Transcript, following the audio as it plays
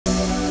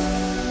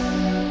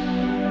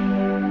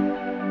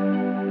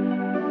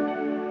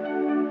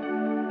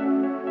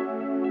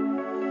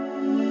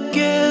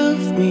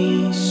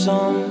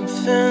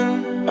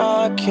something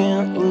I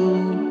can't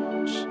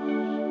lose,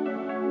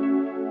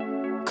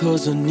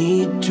 'cause I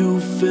need to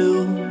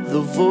fill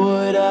the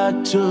void I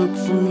took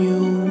from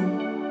you.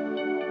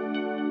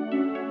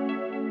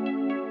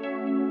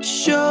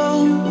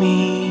 Show me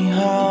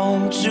how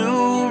to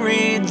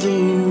read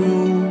the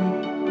room,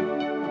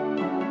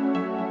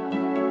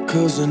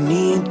 'cause I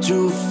need to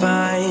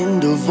find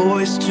a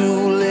voice to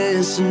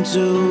listen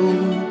to.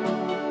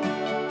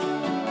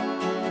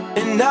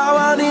 And now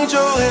I need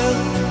your help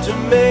to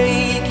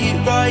make it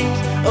right.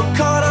 I'm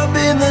caught up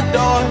in the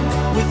dark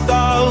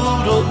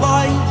without a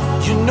light.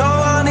 You know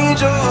I need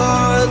your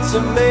heart to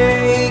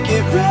make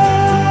it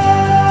right.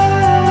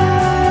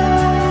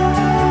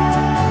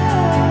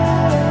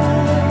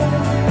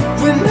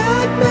 When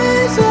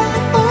nightmares are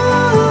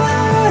all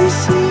I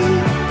see,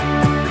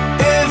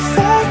 if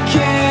I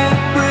can't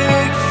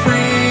break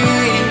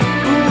free,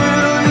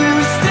 will you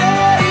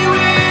stay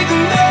with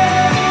me?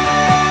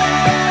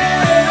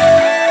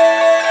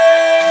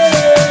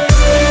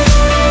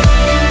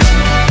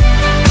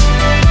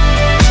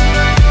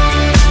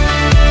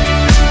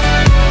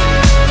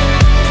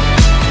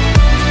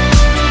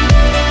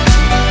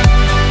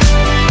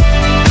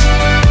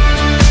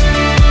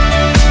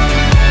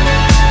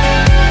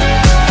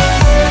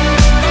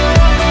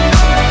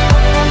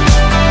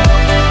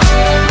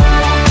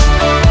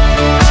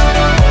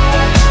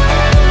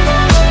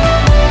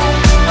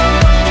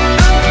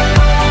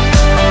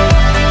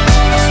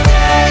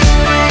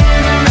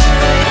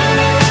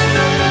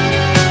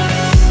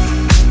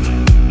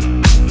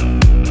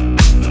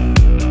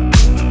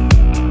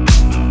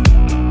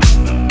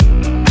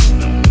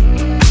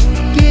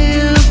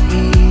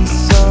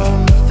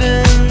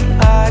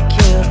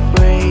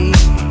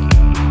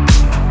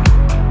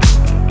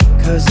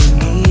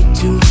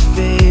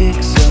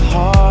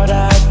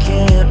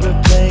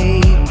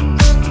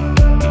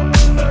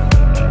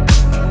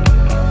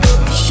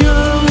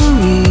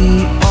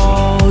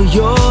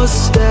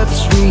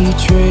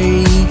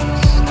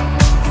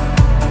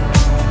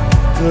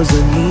 Cause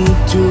I need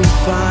to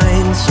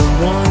find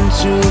someone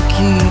to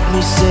keep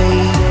me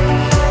safe.